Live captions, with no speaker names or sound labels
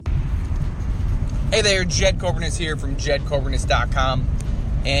Hey there, Jed Coburnis here from JedCoburnis.com,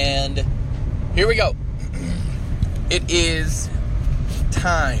 and here we go. It is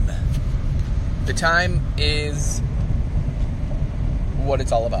time. The time is what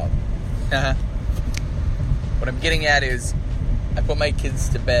it's all about. What I'm getting at is I put my kids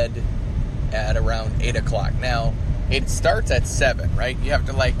to bed at around 8 o'clock. Now, it starts at 7, right? You have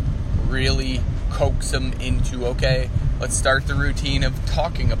to really coax them into, okay, let's start the routine of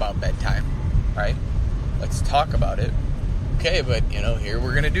talking about bedtime, right? Let's talk about it. Okay, but, here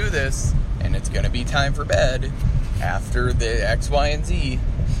we're going to do this, and it's going to be time for bed after the X, Y, and Z.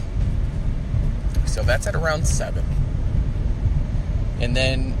 So that's at around 7. And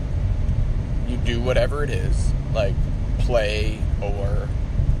then you do whatever it is, like play or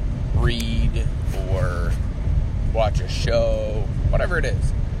read or watch a show, whatever it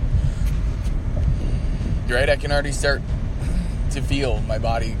is. Right? I can already start to feel my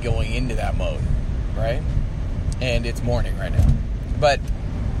body going into that mode, right? And it's morning right now. But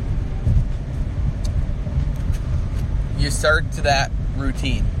you start to that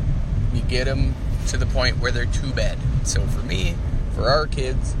routine. You get them to the point where they're to bed. So for me, for our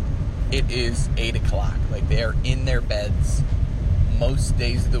kids, it is 8 o'clock. They are in their beds most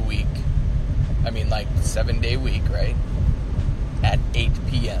days of the week. 7-day week, right? At 8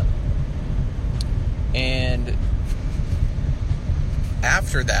 p.m. And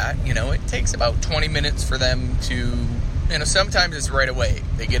after that, it takes about 20 minutes for them to, sometimes it's right away.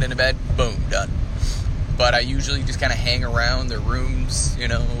 They get into bed, boom, done. But I usually just kind of hang around their rooms,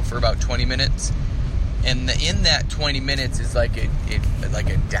 for about 20 minutes. And in that 20 minutes is like a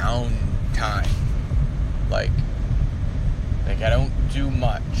down time. I don't do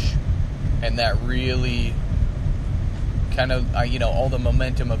much. And that really kind of, all the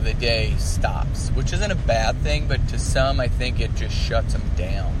momentum of the day stops. Which isn't a bad thing, but to some, I think it just shuts them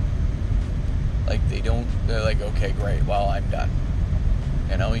down. They're like, okay, great, well, I'm done.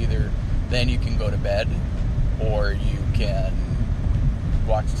 Either then you can go to bed, or you can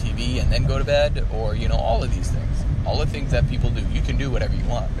watch TV and then go to bed, or, all of these things. All the things that people do. You can do whatever you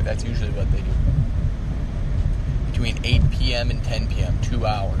want, but that's usually what they do. Between 8 p.m. and 10 p.m., 2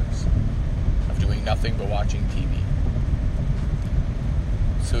 hours of doing nothing but watching TV.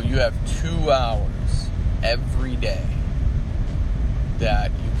 So you have 2 hours every day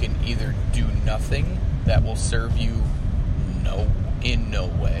that you can either do nothing that will serve you in no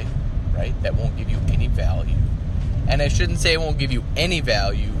way, right? That won't give you any value. And I shouldn't say it won't give you any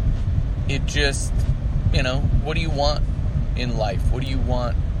value. It just, what do you want in life? What do you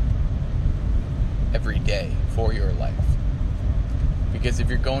want every day for your life? Because if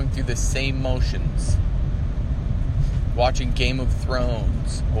you're going through the same motions, watching Game of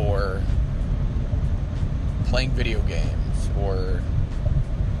Thrones, or playing video games, or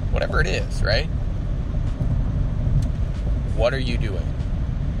whatever it is, right? What are you doing?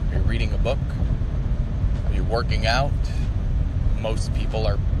 Are you reading a book? Are you working out? Most people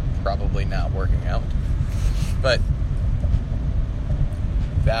are probably not working out. But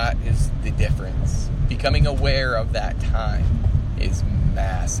that is the difference. Becoming aware of that time is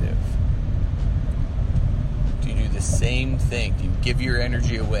massive. Do you do the same thing? Do you give your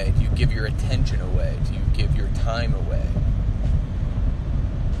energy away? Do you give your attention away? Do you give your time away?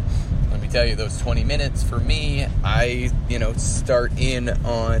 Let me tell you, those 20 minutes for me, I, start in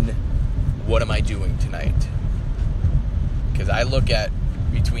on what am I doing tonight? Because I look at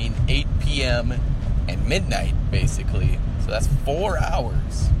between 8 p.m. and midnight, basically. So that's 4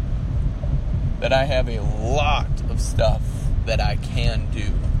 hours that I have a lot of stuff that I can do.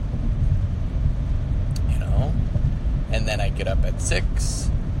 And then I get up at 6,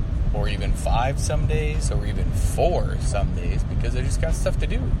 or even 5 some days, or even 4 some days, because I just got stuff to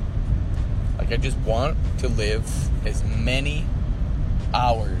do. I just want to live as many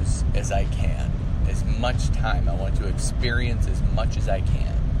hours as I can. As much time. I want to experience as much as I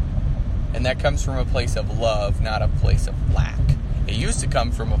can. And that comes from a place of love, not a place of lack. It used to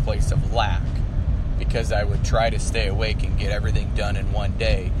come from a place of lack, because I would try to stay awake and get everything done in one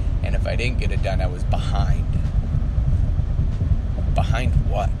day, and if I didn't get it done, I was behind. Behind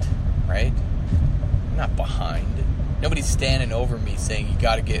what, right? I'm not behind. Nobody's standing over me saying you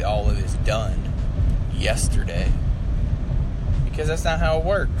got to get all of this done yesterday, because that's not how it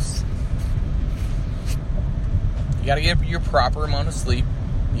works. You got to get your proper amount of sleep.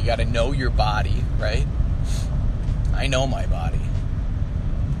 You got to know your body, right? I know my body.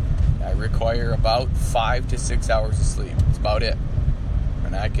 I require about 5 to 6 hours of sleep. That's about it.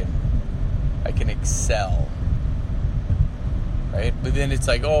 And I can excel. Right? But then it's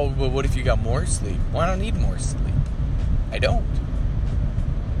like, oh, well, what if you got more sleep? Well, I don't need more sleep. I don't.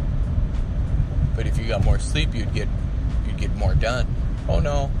 But if you got more sleep, you'd get more done. Oh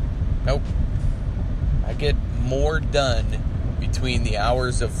no. Nope. I get more done between the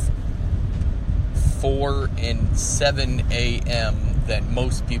hours of 4 and 7 a.m. than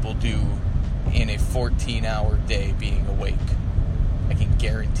most people do in a 14-hour day being awake. I can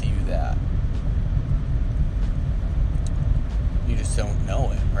guarantee you that. You just don't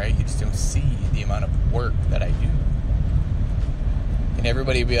know it, right? You just don't see the amount of work that I do. And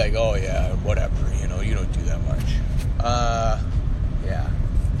everybody would be like, oh yeah, whatever, you don't do that much. Yeah,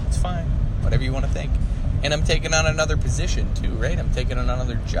 it's fine. Whatever you want to think. And I'm taking on another position too, right? I'm taking on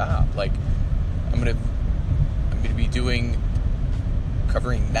another job. Like, I'm gonna be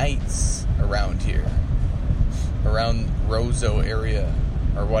covering nights around here, around Roseau area,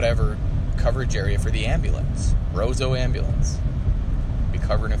 or whatever coverage area for the ambulance, Roseau ambulance. Be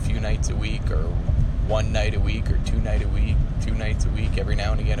covering a few nights a week, or one night a week, or 2 nights a week, every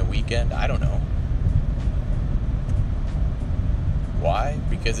now and again a weekend. I don't know. Why?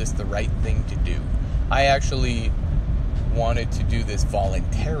 Because it's the right thing to do. I actually wanted to do this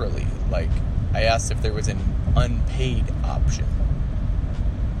voluntarily. Like, I asked if there was an unpaid option.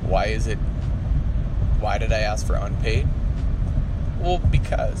 Why did I ask for unpaid? Well,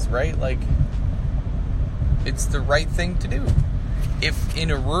 because, right? Like, it's the right thing to do. If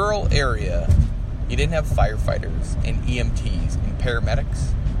in a rural area you didn't have firefighters and EMTs and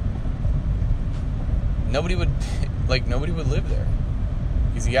paramedics, nobody would live there.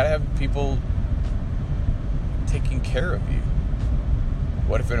 Because you gotta have people taking care of you.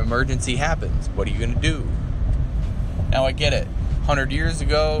 What if an emergency happens? What are you gonna do? Now I get it. 100 years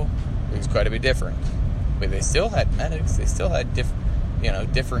ago, it was quite a bit different. But they still had medics. They still had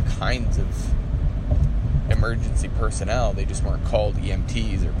different kinds of emergency personnel. They just weren't called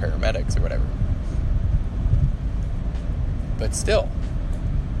EMTs or paramedics or whatever. But still,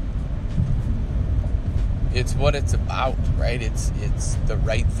 it's what it's about, right? It's the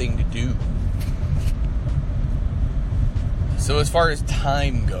right thing to do. So as far as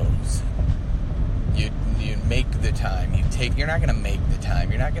time goes, you make the time. You're not going to make the time.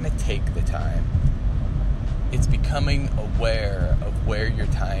 You're not going to take the time. It's becoming aware of where your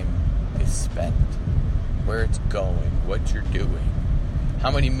time is spent, where it's going, what you're doing. How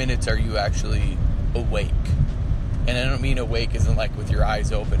many minutes are you actually awake? And I don't mean awake as in like with your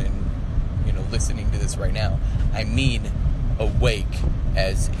eyes open and listening to this right now. I mean awake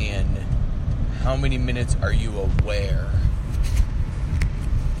as in how many minutes are you aware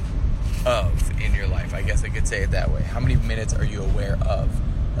of in your life? I guess I could say it that way. How many minutes are you aware of?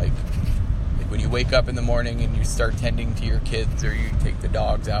 Like when you wake up in the morning and you start tending to your kids, or you take the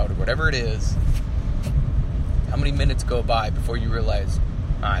dogs out, or whatever it is, how many minutes go by before you realize,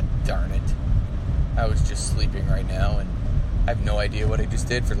 darn it, I was just sleeping right now and I have no idea what I just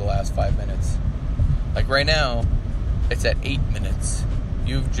did for the last 5 minutes. Like right now, it's at 8 minutes.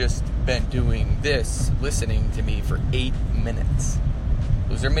 You've just been doing this, listening to me for 8 minutes.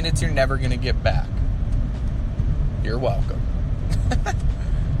 Those are minutes you're never going to get back. You're welcome.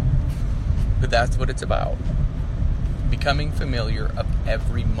 But that's what it's about. Becoming familiar of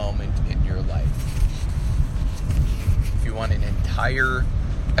every moment in your life. If you want an entire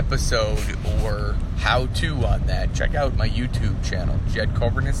episode or how-to on that, check out my YouTube channel,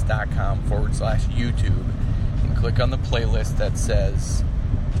 jedcoverness.com/YouTube, and click on the playlist that says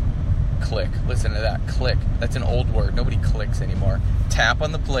click. Listen to that. Click. That's an old word. Nobody clicks anymore. Tap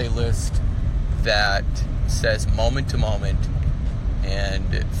on the playlist that says moment to moment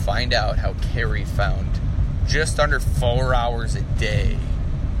and find out how Carrie found just under 4 hours a day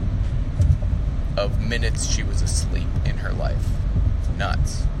of minutes she was asleep in her life. It's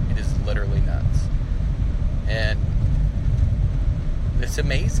nuts. It is literally nuts. And it's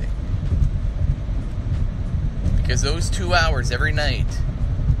amazing. Because those 2 hours every night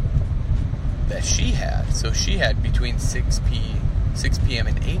that she had, so she had between 6 p.m.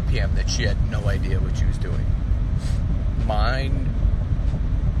 and 8 p.m. that she had no idea what she was doing. Mine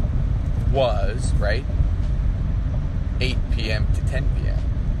was, right, 8 p.m. to 10 p.m.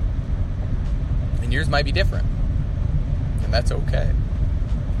 And yours might be different. And that's okay.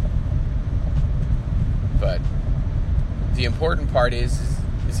 But the important part is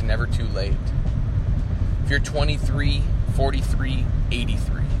never too late. If you're 23, 43,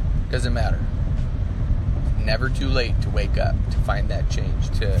 83, doesn't matter. Never too late to wake up, to find that change,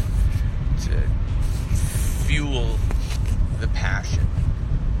 to fuel the passion.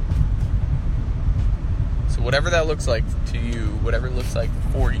 So whatever that looks like to you, whatever it looks like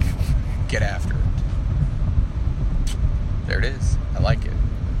for you, get after it. There it is. I like it.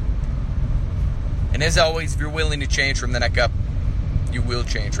 And as always, if you're willing to change from the neck up, you will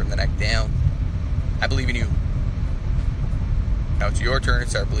change from the neck down. I believe in you. Now it's your turn to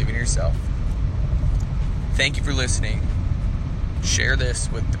start believing in yourself. Thank you for listening. Share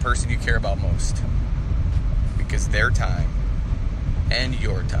this with the person you care about most, because their time and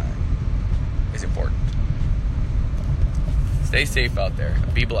your time is important. Stay safe out there.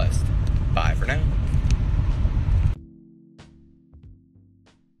 Be blessed. Bye for now.